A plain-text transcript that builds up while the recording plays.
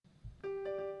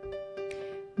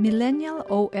Millennial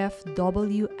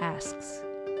OFW asks,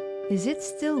 is it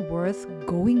still worth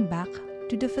going back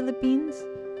to the Philippines?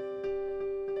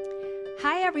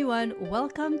 Hi everyone,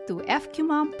 welcome to FQ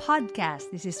Mom Podcast.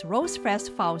 This is Rose Fres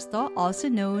Fausto, also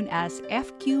known as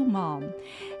FQ Mom.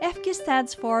 FQ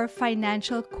stands for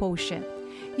Financial Quotient,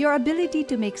 your ability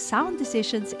to make sound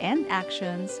decisions and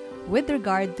actions with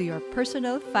regard to your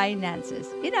personal finances.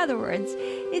 In other words,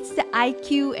 it's the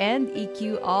IQ and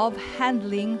EQ of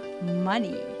handling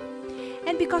money.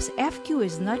 And because FQ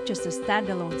is not just a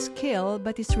standalone skill,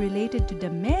 but is related to the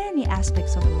many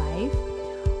aspects of life,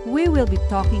 we will be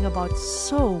talking about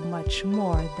so much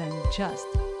more than just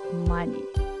money.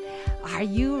 Are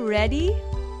you ready?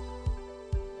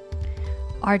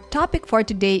 Our topic for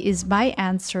today is my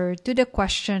answer to the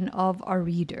question of a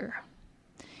reader.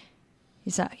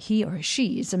 He or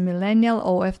she is a millennial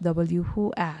OFW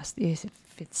who asked if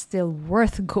it's still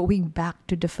worth going back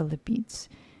to the Philippines.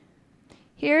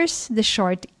 Here's the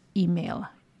short email.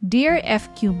 Dear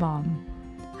FQ Mom,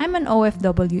 I'm an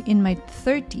OFW in my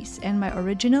 30s and my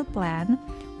original plan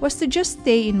was to just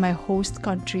stay in my host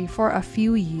country for a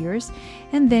few years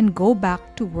and then go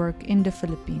back to work in the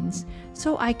Philippines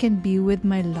so I can be with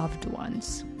my loved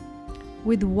ones.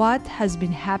 With what has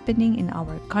been happening in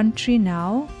our country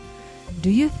now,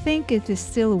 do you think it is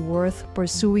still worth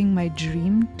pursuing my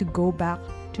dream to go back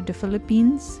to the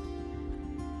Philippines?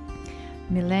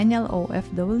 Millennial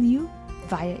OFW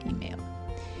via email.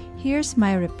 Here's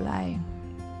my reply.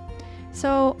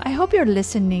 So, I hope you're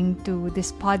listening to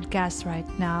this podcast right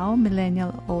now,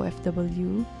 Millennial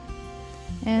OFW.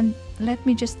 And let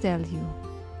me just tell you,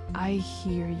 I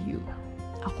hear you.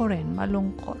 Ako rin,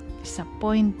 malungkot,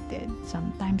 disappointed,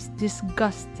 sometimes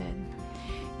disgusted.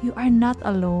 You are not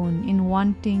alone in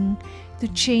wanting to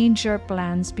change your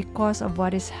plans because of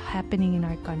what is happening in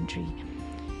our country.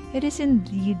 It is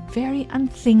indeed very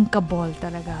unthinkable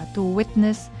talaga to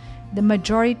witness the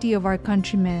majority of our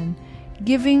countrymen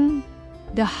giving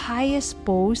the highest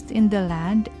post in the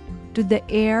land to the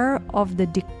heir of the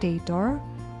dictator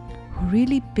who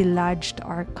really pillaged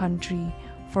our country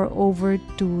for over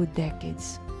 2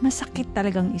 decades. Masakit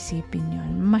talagang isipin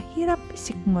yon. Mahirap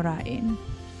sikmurain.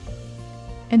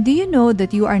 And do you know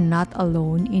that you are not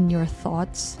alone in your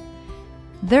thoughts?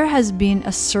 There has been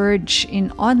a surge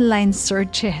in online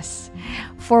searches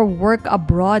for work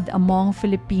abroad among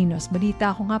Filipinos.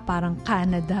 Balita ko nga parang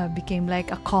Canada became like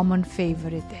a common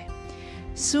favorite.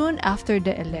 Soon after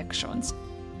the elections,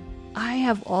 I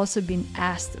have also been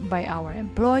asked by our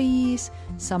employees,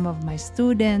 some of my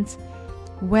students,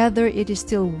 whether it is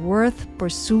still worth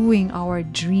pursuing our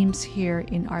dreams here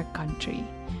in our country.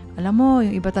 Alam mo,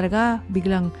 yung iba talaga,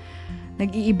 biglang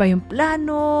nag-iiba yung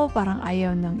plano, parang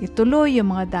ayaw nang ituloy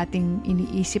yung mga dating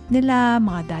iniisip nila,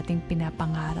 mga dating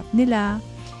pinapangarap nila.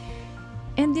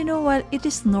 And you know what? It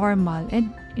is normal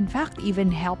and in fact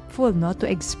even helpful to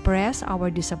express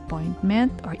our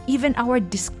disappointment or even our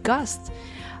disgust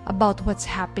about what's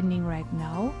happening right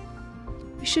now.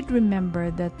 We should remember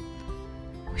that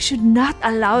we should not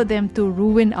allow them to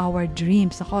ruin our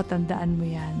dreams. Ako, tandaan mo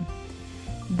yan.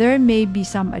 There may be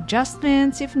some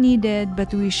adjustments if needed,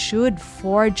 but we should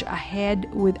forge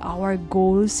ahead with our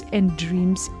goals and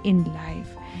dreams in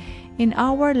life. In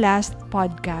our last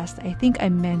podcast, I think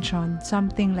I mentioned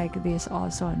something like this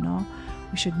also, no?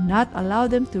 We should not allow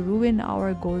them to ruin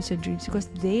our goals and dreams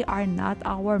because they are not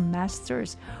our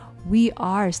masters. We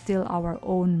are still our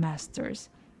own masters.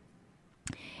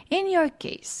 In your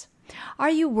case,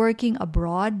 are you working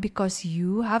abroad because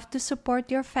you have to support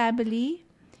your family?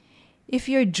 If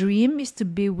your dream is to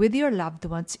be with your loved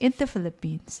ones in the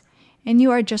Philippines and you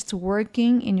are just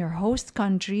working in your host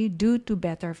country due to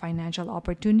better financial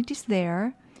opportunities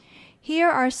there, here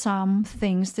are some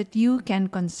things that you can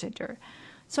consider.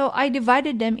 So I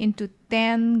divided them into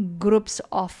 10 groups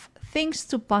of things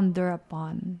to ponder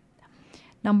upon.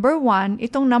 Number 1,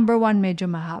 itong number 1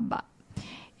 medyo mahaba.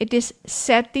 It is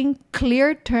setting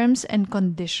clear terms and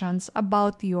conditions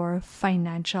about your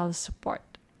financial support.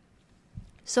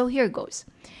 So here goes.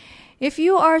 If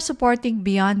you are supporting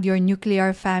beyond your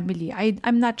nuclear family,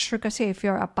 I'm not sure kasi if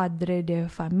you're a padre de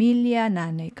familia,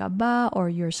 nanay ka ba, or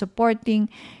you're supporting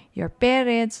your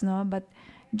parents, no? But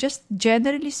just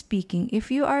generally speaking, if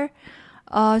you are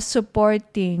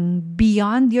supporting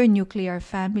beyond your nuclear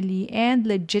family and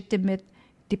legitimate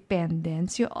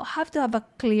dependents, you have to have a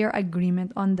clear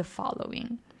agreement on the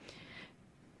following.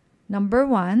 Number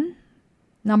one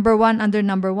under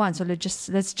number 1. So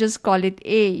let's just call it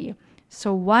A.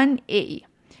 So 1A.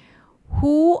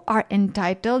 Who are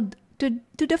entitled to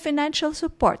the financial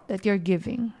support that you're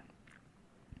giving?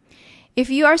 If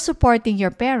you are supporting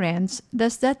your parents,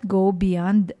 does that go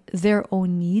beyond their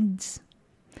own needs?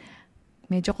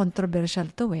 medyo controversial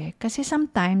to kasi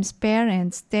sometimes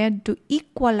parents tend to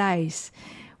equalize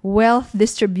wealth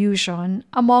distribution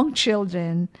among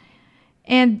children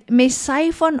and may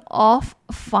siphon off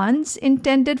funds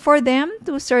intended for them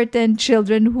to certain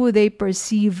children who they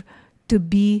perceive to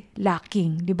be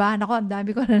lacking. Diba? Nako, ang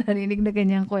dami ko na narinig na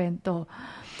ganyang kwento.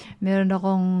 Meron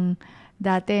akong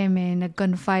dati may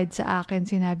nag-confide sa akin,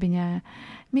 sinabi niya,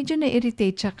 medyo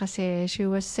na-irritate siya kasi she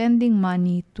was sending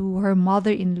money to her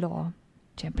mother-in-law.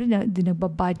 Siyempre,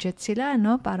 nagbabudget sila,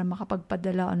 no? Para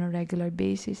makapagpadala on a regular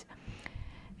basis.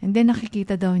 And then,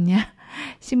 nakikita daw niya,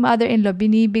 si mother-in-law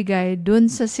binibigay dun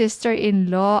sa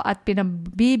sister-in-law at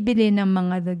pinabibili ng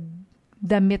mga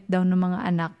damit daw ng mga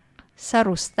anak sa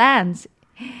Rustans.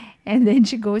 And then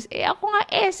she goes, ako nga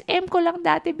SM ko lang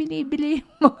dati binibili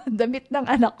yung mga damit ng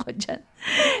anak ko dyan.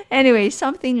 Anyway,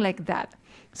 something like that.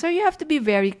 So you have to be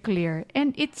very clear.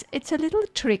 And it's a little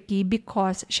tricky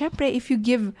because, syempre, if you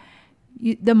give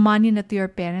the money na to your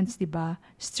parents, diba?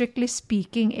 Strictly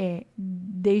speaking,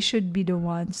 they should be the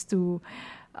ones to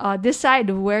decide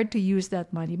where to use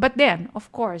that money. But then, of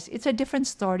course, it's a different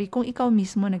story kung ikaw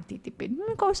mismo nagtitipid.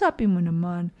 Kausapin mo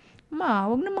naman,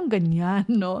 wag naman ganyan,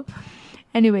 no?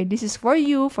 Anyway, this is for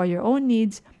you, for your own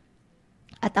needs.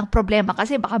 At ang problema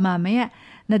kasi baka mamaya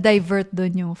na-divert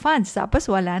doon yung funds. Tapos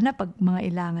wala na pag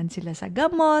mga ilangan sila sa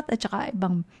gamot at saka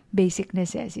ibang basic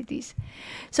necessities.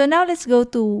 So now let's go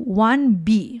to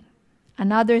 1B.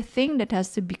 Another thing that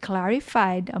has to be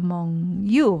clarified among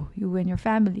you and your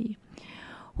family.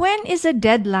 When is the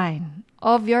deadline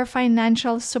of your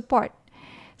financial support?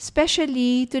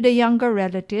 Especially to the younger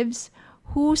relatives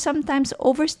who sometimes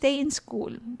overstay in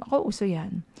school. Ako, uso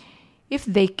yan. If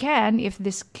they can, if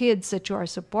these kids that you are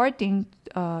supporting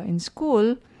in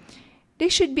school, they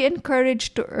should be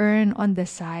encouraged to earn on the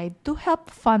side to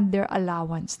help fund their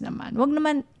allowance naman. Huwag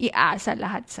naman iasa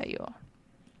lahat sa'yo.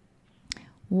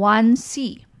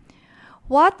 1C.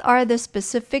 What are the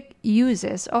specific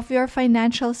uses of your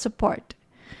financial support?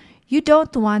 You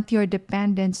don't want your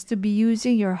dependents to be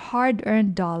using your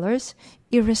hard-earned dollars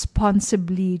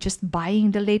irresponsibly, just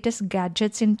buying the latest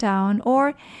gadgets in town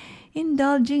or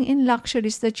indulging in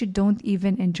luxuries that you don't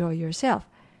even enjoy yourself.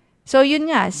 So yun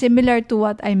nga, similar to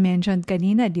what I mentioned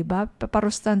kanina, di ba?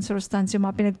 Paparustans-rustans yung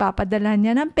mga pinagpapadala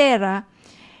niya ng pera,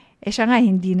 siya nga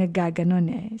hindi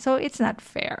naggaganon . So it's not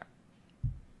fair.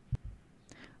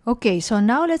 Okay, so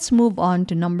now let's move on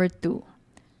to number 2.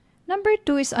 Number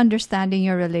 2 is understanding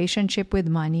your relationship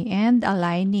with money and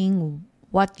aligning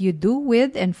what you do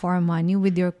with and for money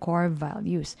with your core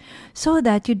values so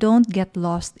that you don't get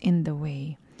lost in the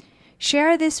way.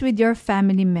 Share this with your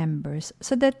family members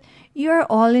so that you're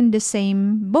all in the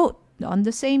same boat, on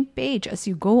the same page as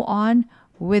you go on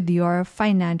with your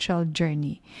financial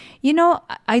journey. You know,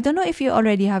 I don't know if you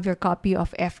already have your copy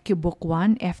of FQ Book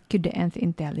 1, FQ the Nth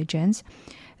Intelligence.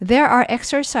 There are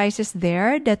exercises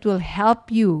there that will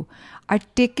help you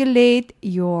articulate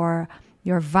your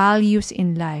values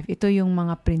in life. Ito yung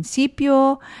mga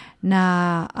prinsipyo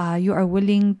na you are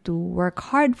willing to work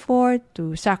hard for,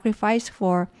 to sacrifice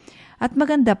for, at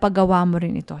maganda paggawa mo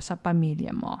rin ito sa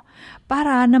pamilya mo.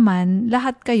 Para naman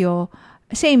lahat kayo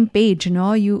same page,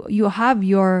 no? You have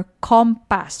your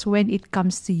compass when it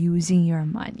comes to using your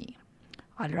money.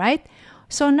 All right?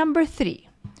 So number 3,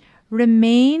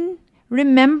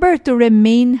 remember to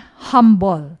remain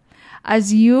humble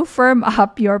as you firm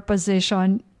up your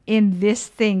position in these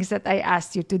things that I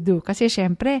asked you to do. Kasi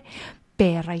syempre,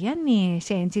 pera yan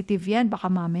sensitive yan. Baka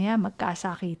mamaya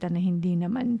magkasakitan na hindi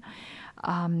naman,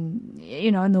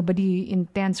 nobody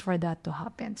intends for that to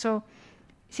happen. So,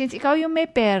 since ikaw yung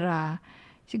may pera,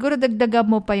 siguro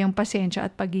dagdagan mo pa yung pasensya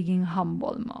at pagiging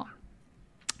humble mo.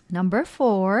 Number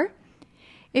 4,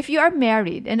 if you are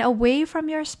married and away from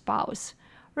your spouse,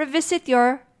 revisit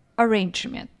your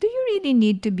arrangement. Do you really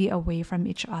need to be away from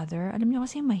each other? Alam niyo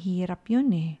kasi mahirap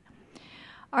yun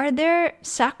Are there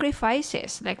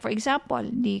sacrifices? Like for example,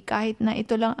 kahit na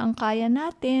ito lang ang kaya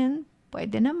natin,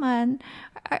 pwede naman.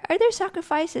 Are there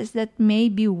sacrifices that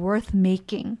may be worth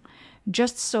making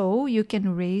just so you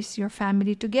can raise your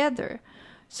family together?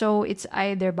 So it's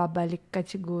either babalik ka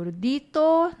siguro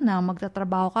dito na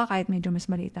magtatrabaho ka kahit medyo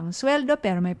mas maliit ang sweldo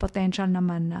pero may potential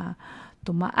naman na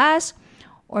tumaas.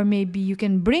 Or maybe you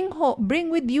can bring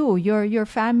with you your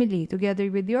family together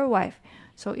with your wife.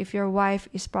 So if your wife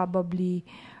is probably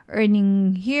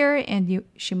earning here and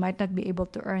she might not be able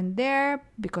to earn there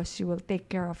because she will take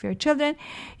care of your children,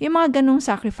 yung mga ganung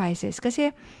sacrifices.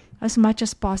 Kasi as much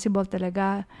as possible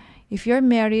talaga, if you're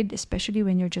married, especially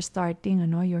when you're just starting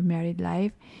your married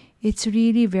life, it's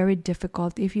really very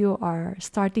difficult if you are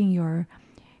starting your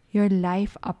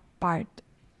life apart.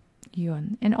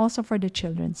 Yun. And also for the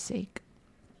children's sake.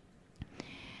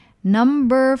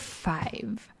 Number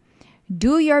 5,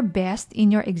 do your best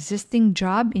in your existing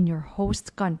job in your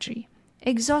host country.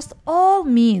 Exhaust all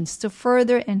means to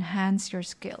further enhance your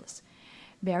skills.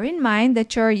 Bear in mind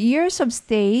that your years of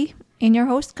stay in your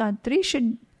host country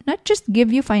should not just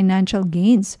give you financial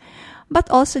gains, but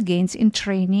also gains in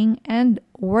training and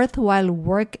worthwhile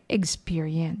work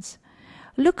experience.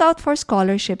 Look out for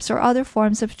scholarships or other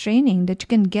forms of training that you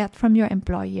can get from your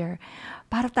employer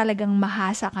para talagang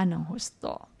mahasa ka ng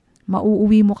husto.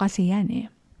 Mauuwi mo kasi yan eh.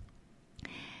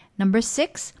 Number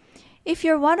 6, if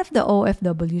you're one of the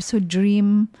OFWs who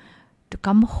dream to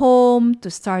come home, to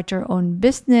start your own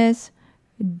business,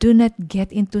 do not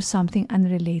get into something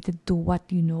unrelated to what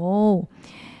you know.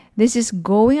 This is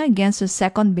going against the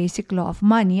second basic law of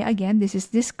money. Again, this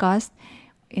is discussed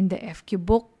in the FQ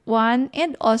book 1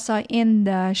 and also in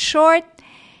the short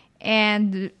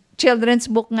and children's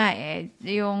book nga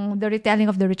yung The Retelling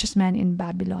of the Richest Man in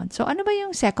Babylon. So ano ba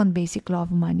yung second basic law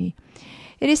of money?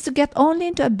 It is to get only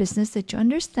into a business that you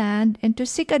understand and to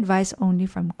seek advice only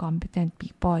from competent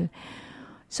people.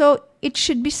 So it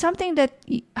should be something that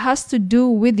has to do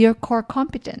with your core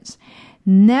competence.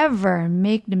 Never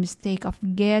make the mistake of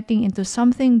getting into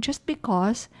something just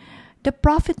because the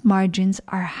profit margins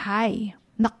are high.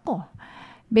 Nako,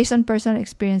 based on personal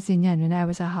experience din yan when I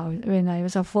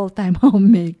was a full-time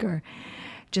homemaker.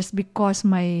 Just because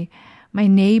my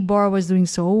neighbor was doing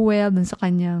so well dun sa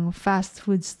kanyang fast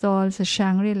food stall sa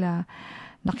Shangri-La,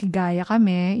 nakigaya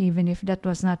kami even if that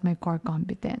was not my core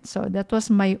competence. So that was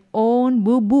my own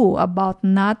boo-boo about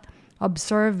not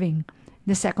observing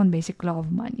the second basic law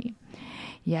of money.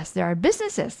 Yes, there are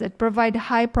businesses that provide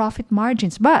high profit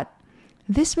margins, but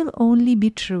this will only be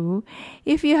true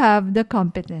if you have the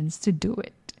competence to do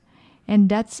it. And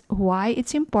that's why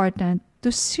it's important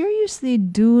to seriously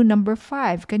do number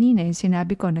 5. Kanina yung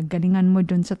sinabi ko, naggalingan mo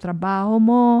dun sa trabaho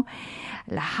mo,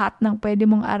 lahat ng pwede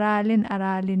mong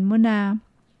aralin mo na,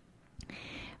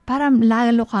 para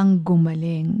lalo kang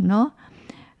gumaling, no?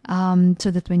 So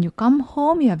that when you come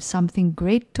home, you have something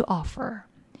great to offer.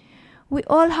 We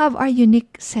all have our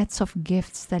unique sets of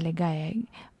gifts talaga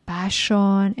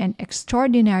passion and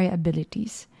extraordinary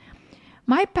abilities.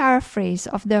 My paraphrase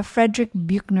of the Frederick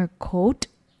Buechner quote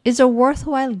is a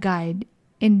worthwhile guide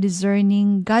in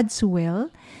discerning God's will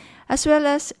as well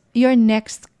as your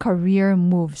next career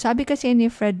move. Sabi kasi ni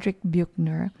Frederick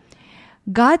Buechner,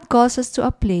 God calls us to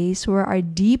a place where our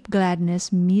deep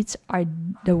gladness meets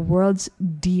the world's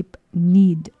deep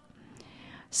need.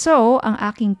 So, ang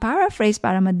aking paraphrase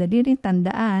para madali rin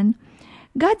tandaan,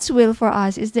 God's will for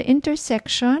us is the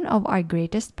intersection of our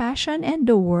greatest passion and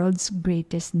the world's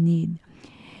greatest need.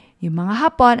 Yung mga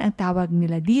Hapon, ang tawag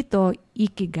nila dito,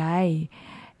 ikigai.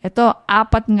 Ito,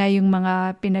 4 nga yung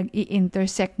mga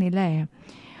pinag-i-intersect nila eh.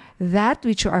 That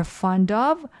which you are fond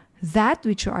of, that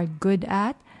which you are good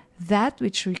at, that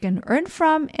which we can earn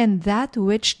from, and that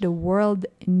which the world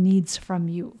needs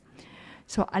from you.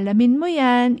 So, alamin mo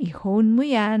yan, i-hone mo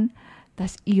yan,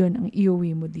 tas iyon ang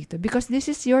iuwi mo dito. Because this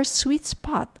is your sweet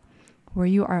spot where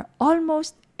you are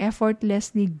almost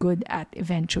effortlessly good at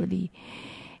eventually.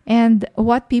 And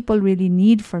what people really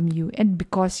need from you. And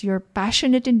because you're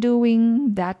passionate in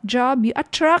doing that job, you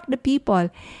attract the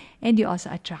people and you also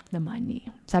attract the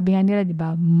money. Sabi nga nila, di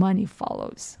ba, money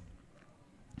follows.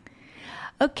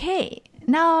 Okay,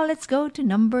 now let's go to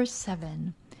number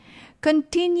 7.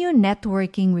 Continue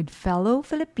networking with fellow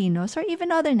Filipinos or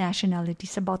even other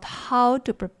nationalities about how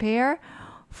to prepare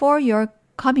for your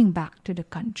coming back to the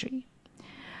country.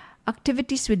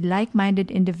 Activities with like-minded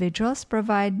individuals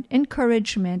provide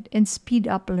encouragement and speed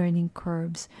up learning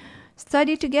curves.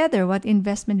 Study together what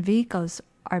investment vehicles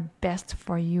are best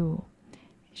for you.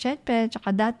 Siyempre,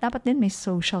 tsaka dapat din may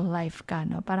social life ka,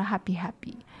 no? Para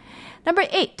happy-happy. Number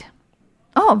 8.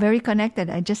 Oh, very connected.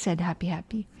 I just said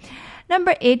happy-happy.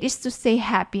 Number 8 is to stay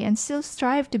happy and still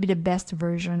strive to be the best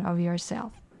version of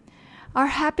yourself. Our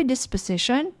happy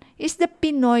disposition is the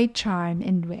Pinoy charm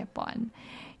and weapon.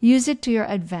 Use it to your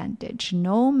advantage.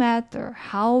 No matter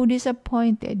how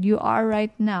disappointed you are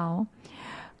right now,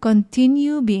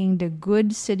 continue being the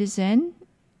good citizen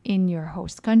in your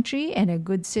host country and a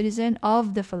good citizen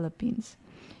of the Philippines.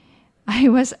 I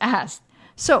was asked,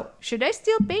 so, should I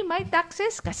still pay my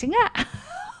taxes? Kasi nga,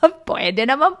 pwede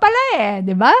naman pala eh,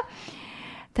 di ba?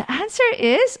 The answer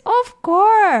is, of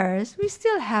course, we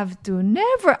still have to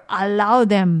never allow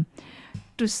them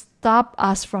to stop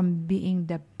us from being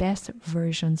the best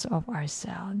versions of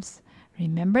ourselves.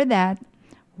 Remember that.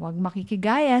 Huwag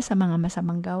makikigaya sa mga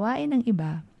masamang gawain ng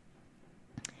iba.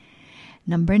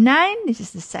 Number 9, this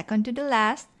is the second to the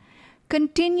last.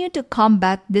 Continue to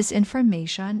combat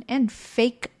disinformation and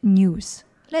fake news.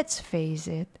 Let's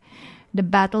face it. The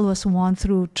battle was won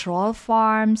through troll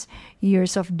farms,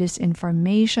 years of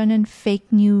disinformation and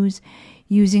fake news,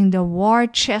 using the war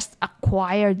chest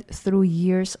acquired through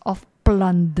years of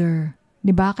plunder.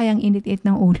 Diba? Kaya ang init-it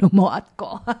ng ulo mo at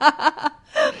ko.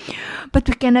 But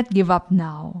we cannot give up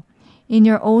now. In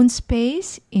your own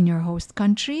space, in your host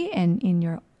country, and in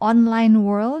your online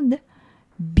world,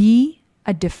 be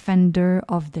a defender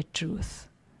of the truth.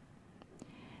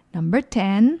 Number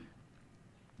 10,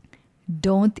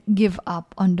 don't give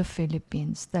up on the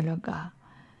Philippines talaga.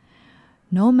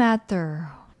 No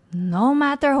matter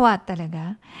what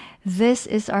talaga, this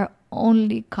is our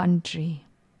only country.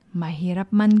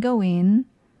 Mahirap man gawin,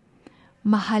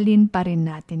 mahalin pa rin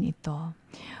natin ito.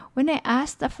 When I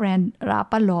asked a friend,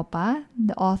 Rapa Lopa,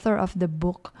 the author of the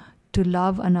book To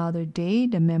Love Another Day,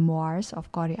 the memoirs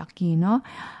of Cory Aquino,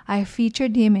 I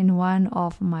featured him in one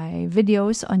of my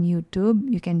videos on YouTube.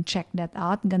 You can check that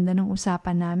out. Ganda ng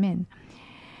usapan namin.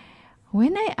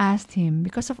 When I asked him,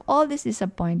 because of all these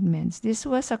disappointments, this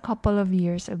was a couple of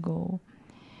years ago,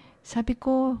 sabi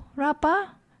ko,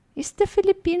 Rapa, is the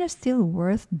Filipino still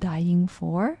worth dying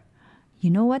for?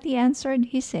 You know what he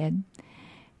answered? He said,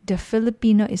 the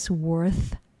Filipino is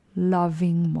worth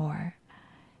loving more.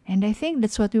 And I think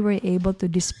that's what we were able to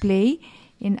display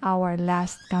in our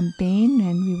last campaign.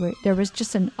 And there was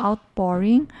just an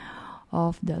outpouring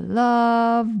of the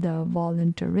love, the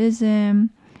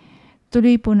volunteerism.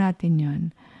 Tuloy po natin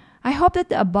yun. I hope that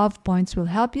the above points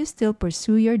will help you still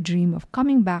pursue your dream of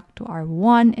coming back to our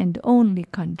one and only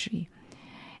country.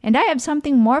 And I have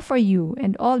something more for you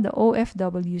and all the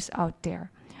OFWs out there.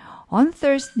 On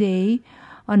Thursday,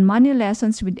 on Money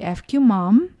Lessons with FQ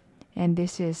Mom, and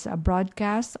this is a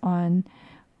broadcast live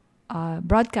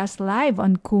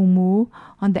on Kumu,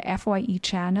 on the FYE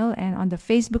channel, and on the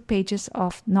Facebook pages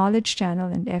of Knowledge Channel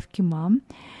and FQ Mom.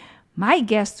 My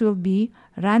guest will be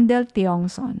Randall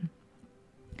Tiongson.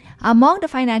 Among the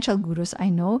financial gurus I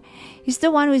know, he's the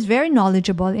one who is very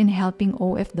knowledgeable in helping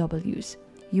OFWs.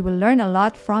 You will learn a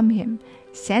lot from him.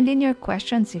 Send in your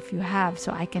questions if you have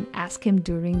so I can ask him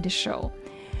during the show.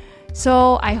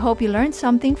 So, I hope you learned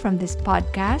something from this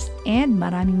podcast, and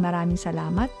maraming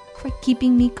salamat for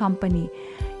keeping me company.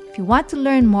 If you want to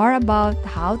learn more about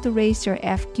how to raise your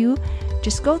FQ,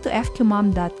 just go to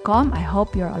fqmom.com. I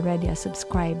hope you're already a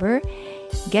subscriber.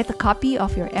 Get a copy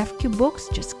of your FQ books.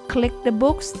 Just click the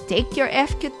books, take your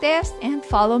FQ test, and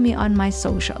follow me on my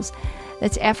socials.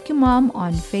 That's FQ Mom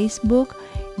on Facebook,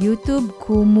 YouTube,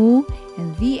 Kumu,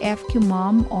 and the FQ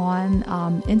Mom on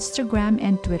Instagram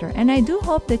and Twitter. And I do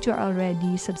hope that you're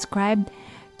already subscribed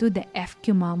to the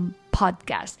FQ Mom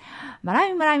podcast.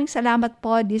 Maraming salamat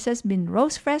po. This has been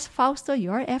Rose Fresh Fausto,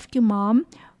 your FQ Mom,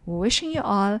 wishing you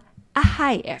all a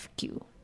high FQ.